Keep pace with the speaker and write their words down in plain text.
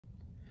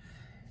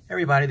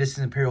Everybody, this is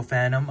Imperial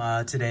Phantom.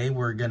 Today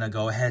we're gonna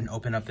go ahead and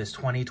open up this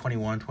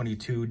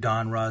 2021-22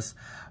 Donruss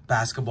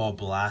basketball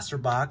blaster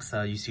box.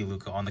 You see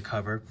Luka on the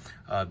cover.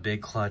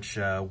 Big clutch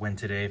win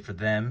today for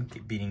them,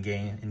 beating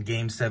in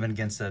Game 7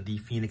 against the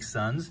Phoenix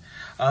Suns.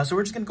 So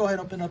we're just gonna go ahead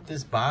and open up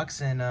this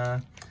box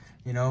and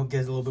you know, get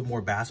a little bit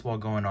more basketball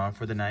going on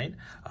for the night.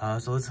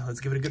 So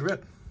let's give it a good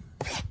rip.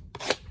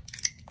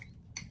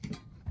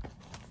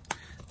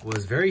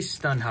 Was very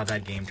stunned how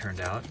that game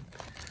turned out.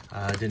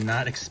 Did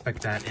not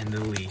expect that in the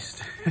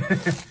least.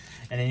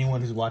 And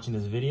anyone who's watching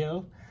this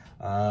video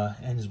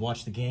and has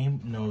watched the game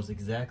knows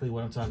exactly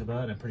what I'm talking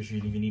about. I'm pretty sure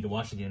you don't even need to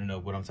watch the game to know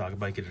what I'm talking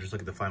about. You can just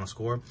look at the final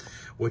score,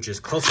 which is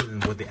closer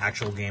than what the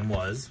actual game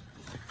was.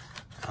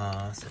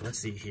 So let's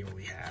see here what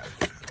we have.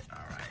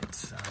 All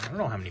right, I don't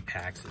know how many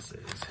packs this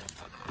is.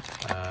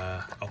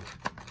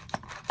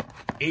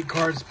 8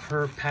 cards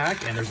per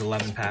pack, and there's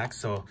 11 packs,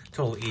 so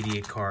total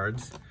 88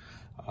 cards.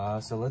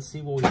 So let's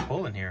see what we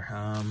pull in here.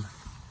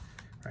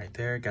 Right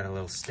there, got a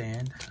little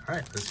stand. All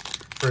right,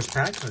 first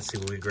pack, let's see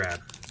what we grab.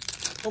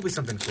 Hopefully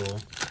something cool.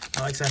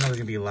 Like I said, I know there's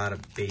gonna be a lot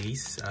of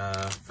base.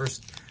 But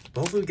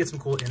hopefully we get some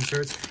cool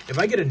inserts. If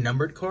I get a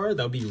numbered card,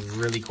 that would be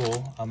really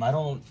cool. I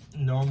don't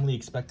normally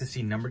expect to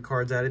see numbered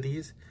cards out of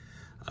these,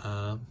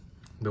 but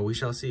we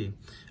shall see.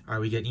 All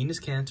right, we get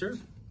Enes Kanter,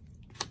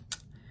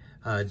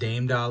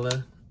 Dame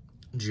Dalla,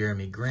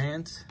 Jeremy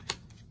Grant,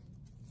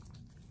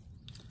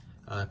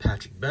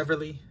 Patrick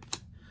Beverly,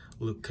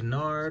 Luke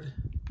Kennard,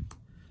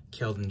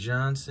 Keldon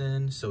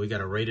Johnson. So we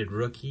got a rated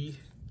rookie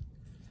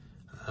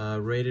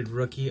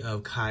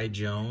of Kai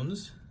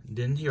Jones.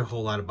 Didn't hear a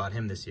whole lot about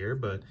him this year,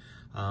 but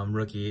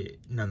rookie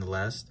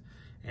nonetheless.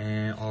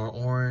 And our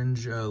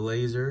orange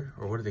laser,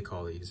 or what do they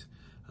call these?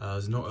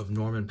 Of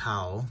Norman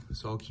Powell.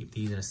 So I'll keep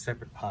these in a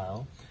separate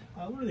pile.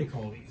 What do they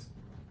call these?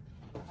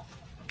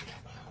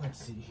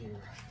 Let's see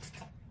here.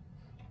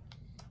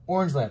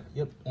 Orange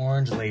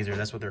laser,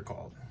 that's what they're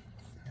called.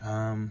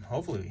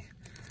 Hopefully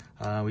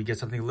we get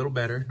something a little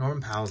better.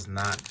 Norman Powell's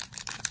not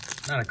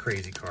a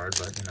crazy card,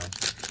 but you know,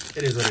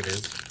 it is what it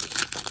is.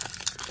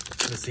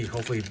 Let's see,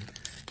 hopefully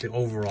the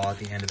overall at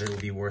the end of it will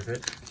be worth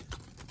it.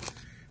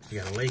 We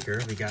got a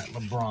Laker, we got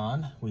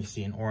LeBron. We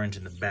see an orange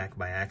in the back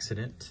by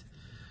accident.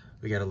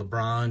 We got a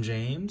LeBron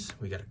James,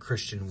 we got a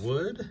Christian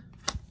Wood.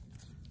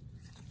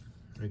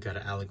 We got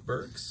an Alec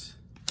Burks,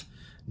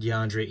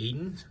 DeAndre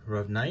Ayton,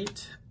 rough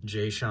night.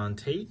 Jae'Sean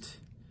Tate,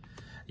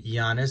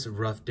 Giannis,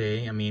 rough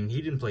day. I mean,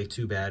 he didn't play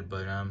too bad,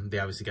 but they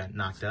obviously got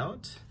knocked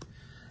out.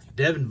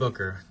 Devin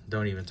Booker,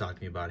 don't even talk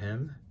to me about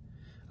him.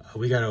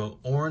 We got an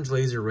orange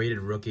laser rated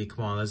rookie.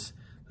 Come on,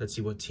 let's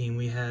see what team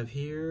we have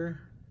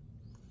here.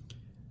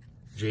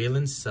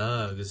 Jalen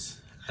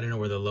Suggs. I don't know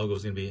where the logo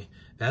is gonna be.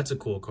 That's a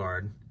cool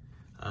card.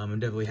 I'm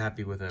definitely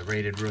happy with a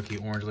rated rookie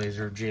orange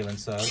laser of Jalen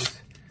Suggs.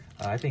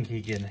 I think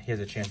he has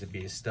a chance to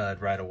be a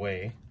stud right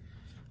away.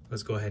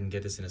 Let's go ahead and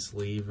get this in a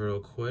sleeve real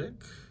quick.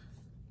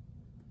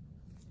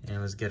 And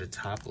let's get it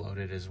top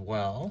loaded as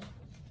well.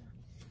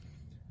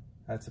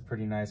 That's a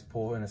pretty nice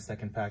pull in the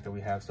second pack that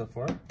we have so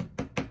far.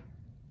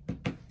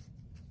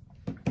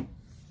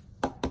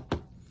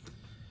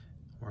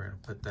 We're gonna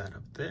put that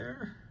up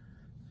there.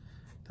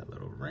 That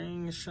little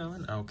ring is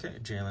showing. Okay,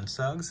 Jalen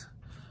Suggs.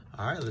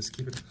 All right, let's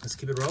keep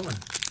it rolling.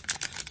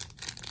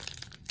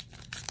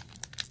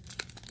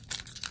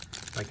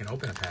 If I can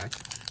open a pack.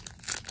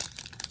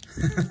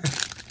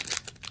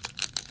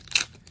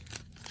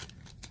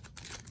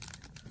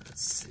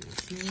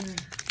 Here.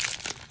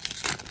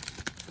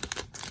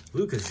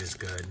 Luka's just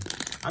good.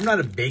 I'm not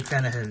a big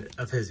fan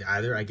of his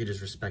either. I could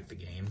just respect the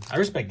game. I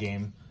respect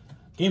game.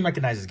 Game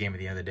recognizes game at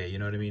the end of the day, you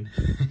know what I mean?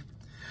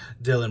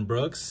 Dylan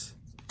Brooks,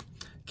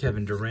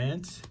 Kevin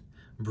Durant,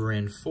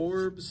 Bryn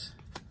Forbes,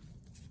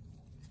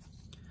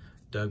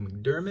 Doug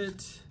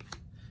McDermott,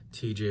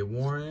 TJ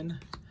Warren,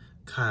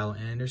 Kyle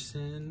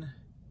Anderson,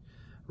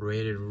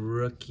 rated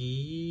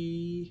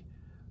rookie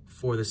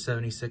for the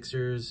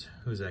 76ers.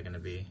 Who's that going to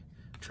be?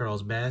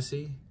 Charles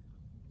Bassey.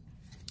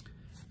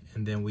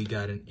 And then we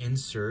got an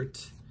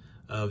insert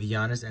of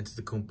Giannis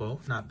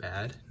Antetokounmpo. Not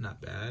bad, not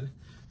bad.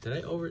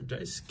 Did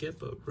I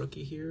skip a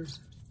rookie here?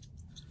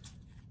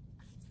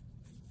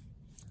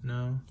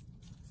 No?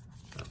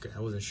 Okay, I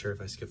wasn't sure if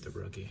I skipped a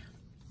rookie.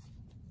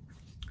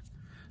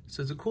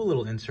 So it's a cool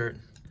little insert.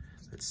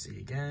 Let's see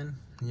again.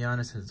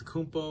 Giannis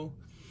Antetokounmpo.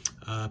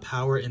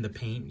 Power in the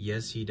paint.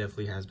 Yes, he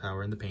definitely has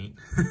power in the paint.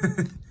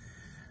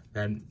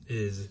 That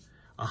is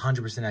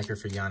 100% accurate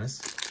for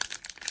Giannis.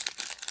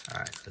 All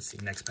right, let's see,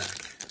 next pack.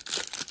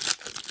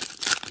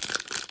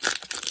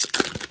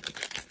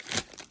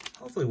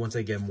 Hopefully once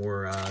I get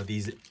more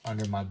these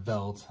under my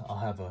belt, I'll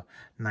have a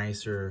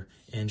nicer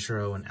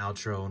intro and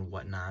outro and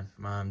whatnot.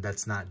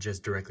 That's not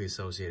just directly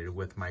associated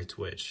with my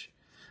Twitch.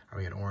 All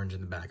right, we got orange in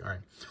the back. All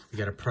right, we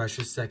got a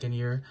precious second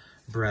year,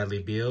 Bradley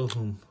Beal,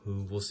 who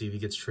we'll see if he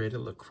gets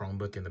traded. Look,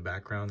 Chromebook in the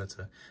background. That's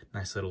a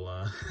nice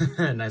little,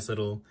 nice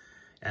little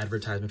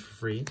advertisement for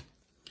free.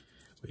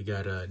 We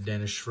got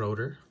Dennis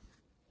Schroeder,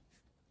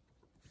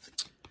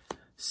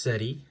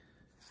 Seti,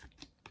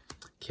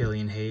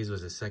 Killian Hayes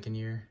was his second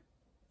year.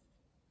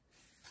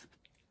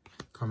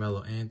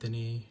 Carmelo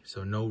Anthony.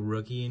 So no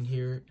rookie in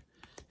here.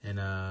 And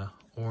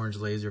orange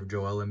laser of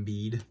Joel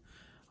Embiid.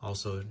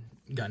 Also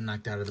got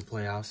knocked out of the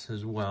playoffs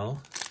as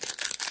well.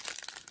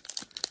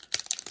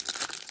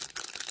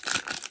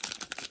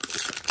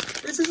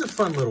 This is a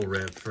fun little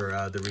rip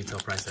for the retail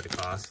price that it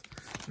costs.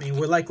 I mean,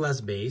 we're like less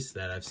base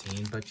that I've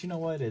seen, but you know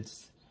what?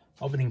 It's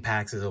opening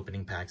packs is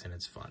opening packs, and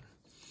it's fun.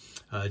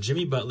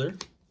 Jimmy Butler,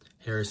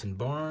 Harrison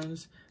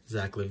Barnes,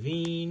 Zach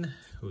LaVine.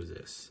 Who's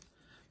this?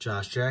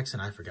 Josh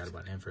Jackson. I forgot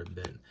about him for a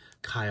bit.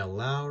 Kyle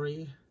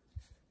Lowry.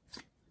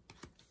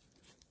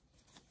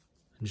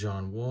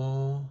 John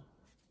Wall.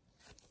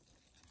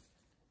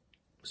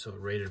 So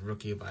rated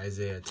rookie of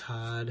Isaiah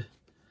Todd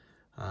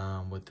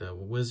with the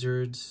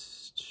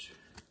Wizards.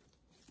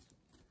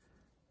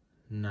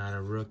 Not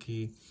a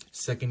rookie.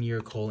 Second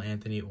year Cole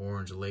Anthony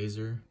orange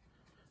laser.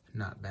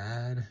 Not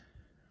bad.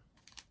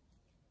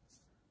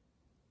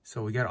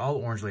 So we got all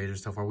orange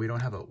lasers so far.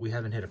 We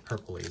haven't hit a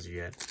purple laser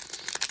yet.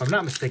 If I'm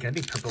not mistaken, I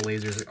think purple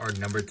lasers are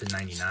numbered to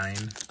 99.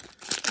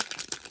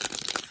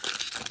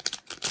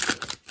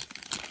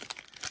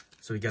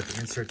 So we got the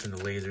inserts and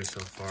the lasers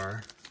so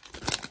far.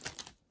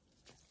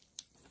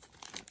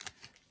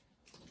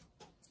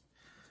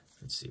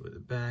 Let's see with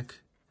the back.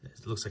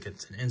 It looks like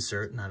it's an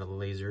insert, not a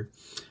laser.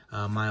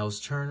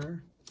 Miles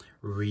Turner,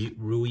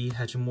 Rui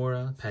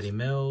Hachimura, Patty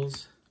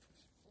Mills,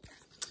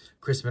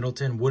 Chris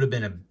Middleton. Would have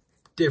been a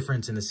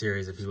difference in the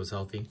series if he was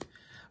healthy.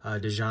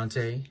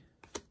 DeJounte,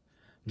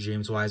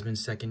 James Wiseman,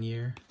 second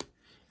year,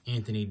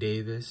 Anthony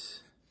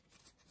Davis,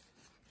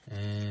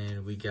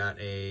 and we got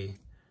a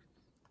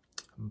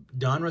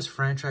Donruss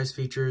franchise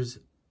features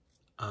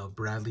of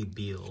Bradley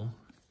Beal.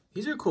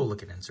 These are cool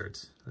looking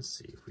inserts. Let's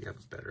see if we have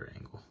a better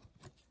angle.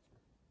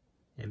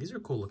 Yeah, these are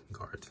cool looking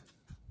cards.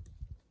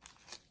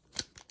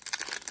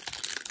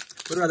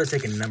 Would rather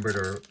take a numbered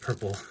or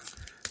purple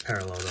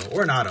parallel though,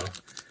 or an auto.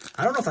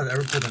 I don't know if I've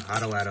ever pulled an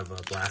auto out of a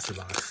blaster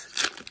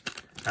box.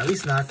 At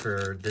least not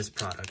for this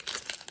product.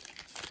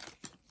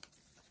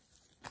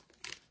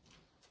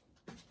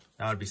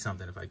 That would be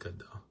something if I could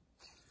though.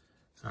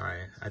 All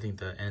right, I think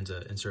the end's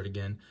a insert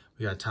again.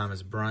 We got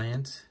Thomas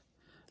Bryant,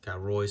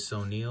 got Royce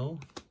O'Neal,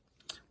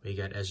 we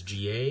got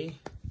SGA,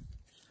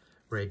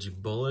 Reggie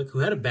Bullock, who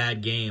had a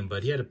bad game,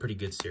 but he had a pretty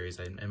good series,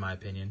 in my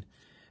opinion.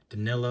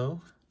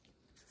 Danilo,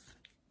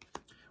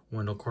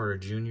 Wendell Carter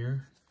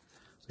Jr.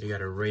 We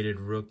got a rated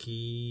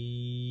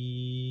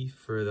rookie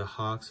for the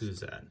Hawks.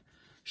 Who's that?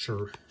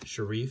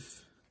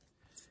 Sharif.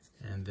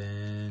 And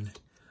then,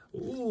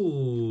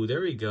 ooh,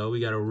 there we go. We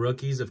got a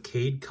rookies of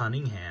Cade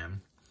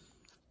Cunningham.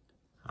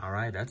 All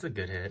right, that's a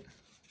good hit.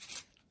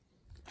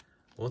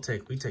 We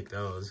take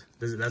those.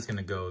 That's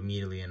gonna go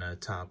immediately in a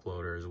top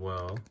loader as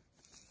well.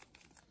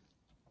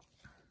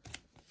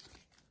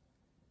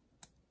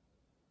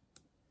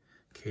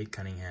 Cade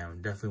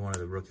Cunningham, definitely one of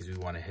the rookies we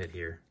want to hit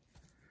here.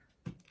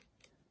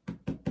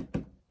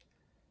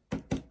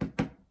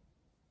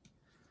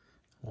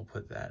 We'll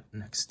put that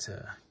next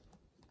to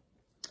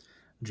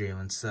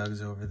Jalen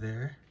Suggs over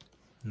there.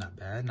 Not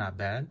bad, not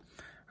bad.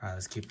 All right,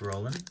 let's keep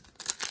rolling.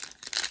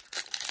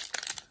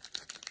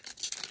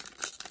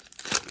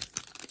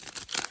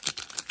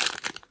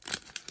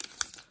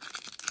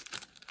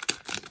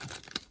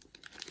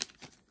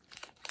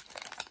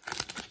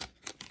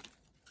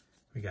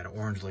 We got an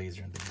orange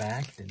laser in the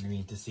back. Didn't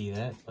mean to see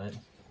that, but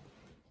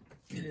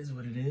it is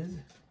what it is.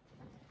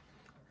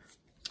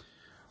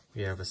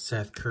 We have a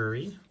Seth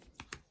Curry.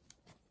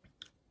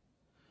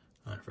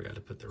 I forgot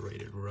to put the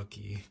rated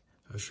rookie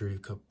of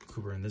Sharif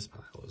Cooper in this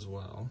pile as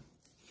well.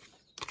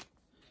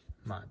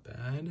 Not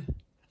bad.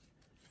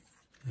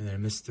 And then I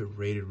missed the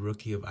rated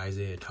rookie of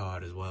Isaiah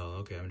Todd as well.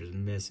 Okay, I'm just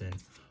missing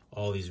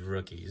all these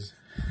rookies.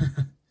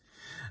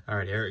 All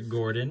right, Eric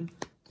Gordon,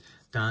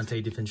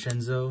 Dante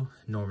DiVincenzo,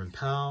 Norman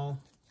Powell,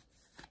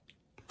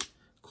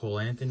 Cole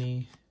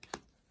Anthony,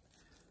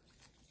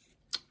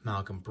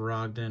 Malcolm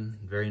Brogdon,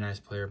 very nice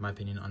player, in my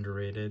opinion,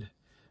 underrated.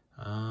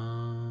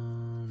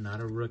 Not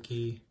a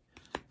rookie.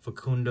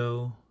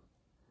 Facundo.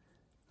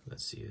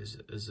 Let's see, is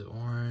it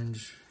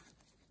orange?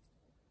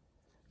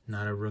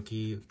 Not a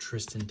rookie.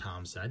 Tristan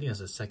Thompson. I think that's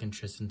the second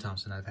Tristan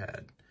Thompson I've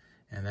had.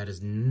 And that is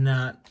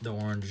not the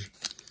orange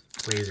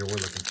laser we're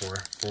looking for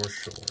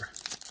sure.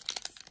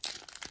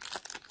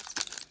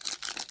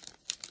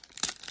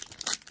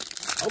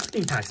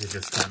 Opening packs is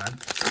just fun.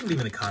 I leave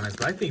in the comments,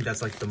 but I think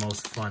that's like the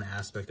most fun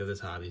aspect of this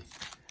hobby.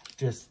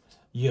 Just,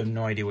 you have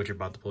no idea what you're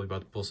about to pull. You're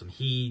about to pull some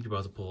heat. You're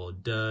about to pull a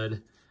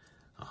dud.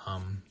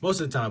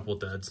 Most of the time I pull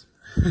duds.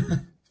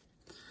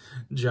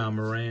 John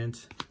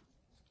Morant,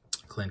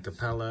 Clint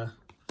Capella,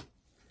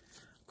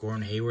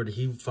 Gordon Hayward.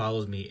 He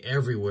follows me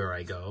everywhere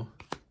I go.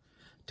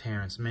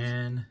 Terrence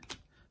Mann,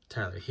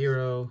 Tyler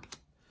Hero,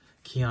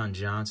 Keon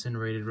Johnson,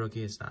 rated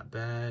rookie. It's not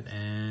bad.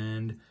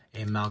 And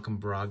a Malcolm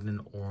Brogdon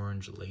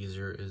orange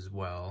laser as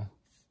well.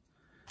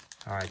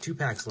 All right, 2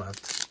 packs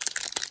left.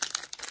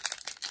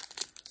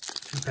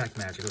 2-pack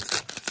magic.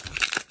 Let's go.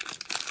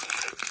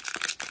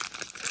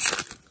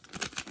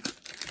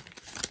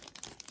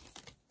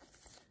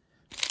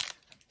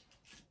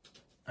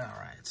 All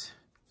right.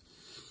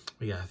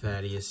 We got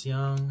Thaddeus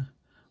Young.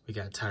 We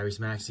got Tyrese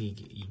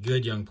Maxey,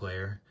 good young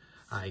player.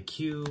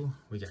 IQ.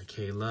 We got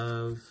K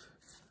Love.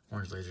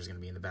 Orange Laser is going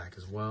to be in the back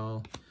as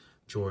well.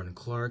 Jordan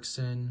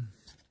Clarkson.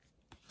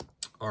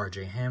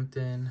 RJ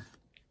Hampton.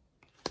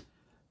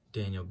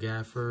 Daniel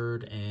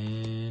Gafford.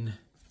 And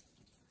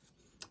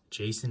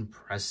Jason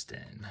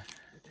Preston.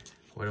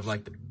 Would have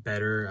liked the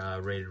better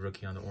rated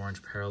rookie on the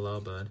orange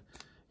parallel, but,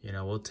 you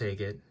know, we'll take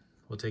it.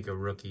 We'll take a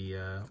rookie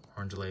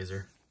orange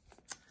laser.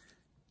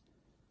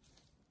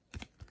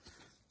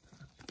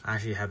 I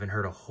actually haven't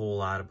heard a whole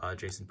lot about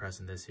Jason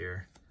Preston this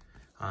year.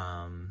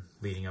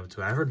 Leading up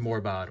to it. I heard more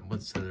about,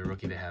 what's the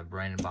rookie they have?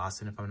 Brandon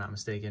Boston, if I'm not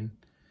mistaken.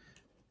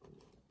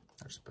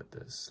 I'll just put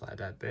this, slide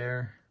that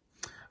there.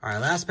 All right,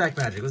 last pack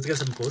magic. Let's get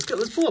some cool.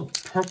 Let's pull a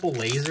purple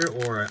laser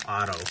or an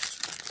auto.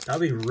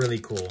 That'll be really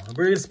cool.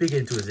 We're gonna speak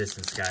it into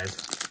existence, guys.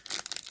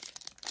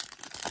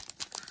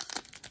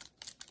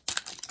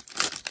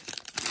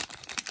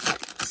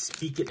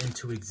 Speak it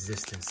into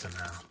existence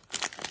somehow.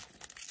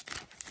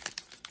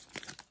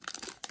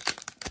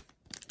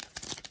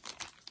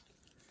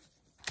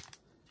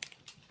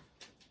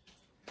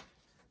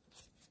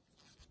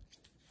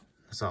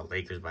 I saw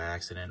Lakers by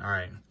accident. All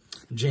right.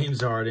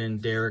 James Harden,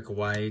 Derek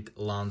White,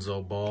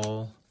 Lonzo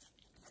Ball,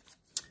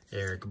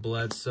 Eric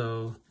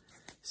Bledsoe,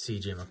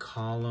 CJ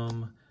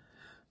McCollum,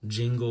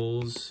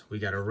 Jingles. We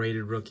got a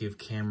rated rookie of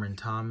Cameron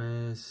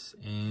Thomas.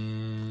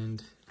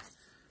 And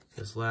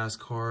this last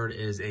card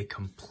is a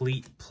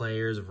complete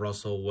players of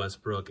Russell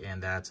Westbrook,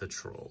 and that's a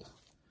troll.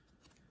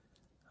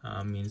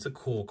 I mean, it's a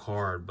cool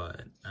card,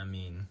 but, I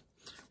mean,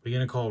 we're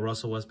going to call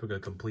Russell Westbrook a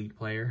complete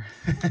player.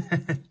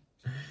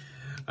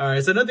 All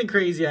right, so nothing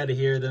crazy out of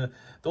here. The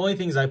only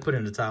things I put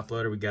in the top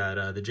loader, we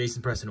got the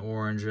Jason Preston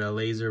Orange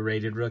Laser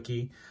Rated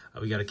Rookie.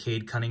 We got a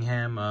Cade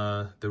Cunningham,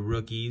 the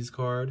Rookies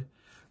card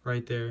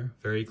right there.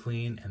 Very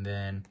clean. And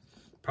then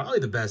probably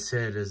the best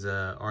hit is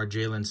our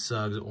Jalen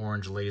Suggs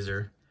Orange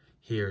Laser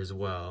here as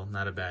well.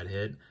 Not a bad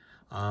hit.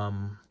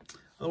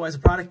 Otherwise, the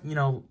product, you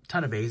know,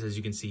 ton of base, as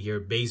you can see here.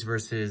 Base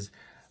versus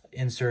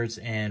inserts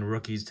and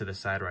rookies to the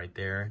side right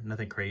there.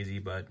 Nothing crazy,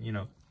 but, you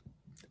know,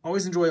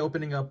 always enjoy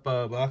opening up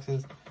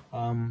boxes.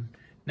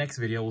 Next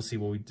video, we'll see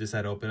what we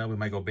decide to open up. We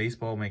might go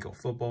baseball, might go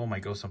football,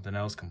 might go something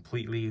else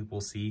completely.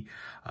 We'll see.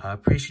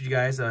 Appreciate you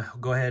guys.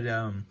 Go ahead,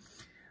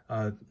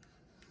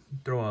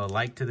 throw a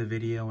like to the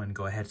video and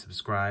go ahead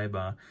subscribe.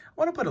 I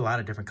want to put a lot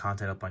of different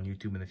content up on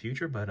YouTube in the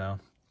future, but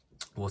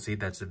we'll see.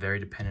 That's very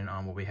dependent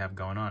on what we have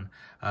going on.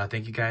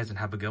 Thank you guys and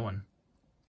have a good one.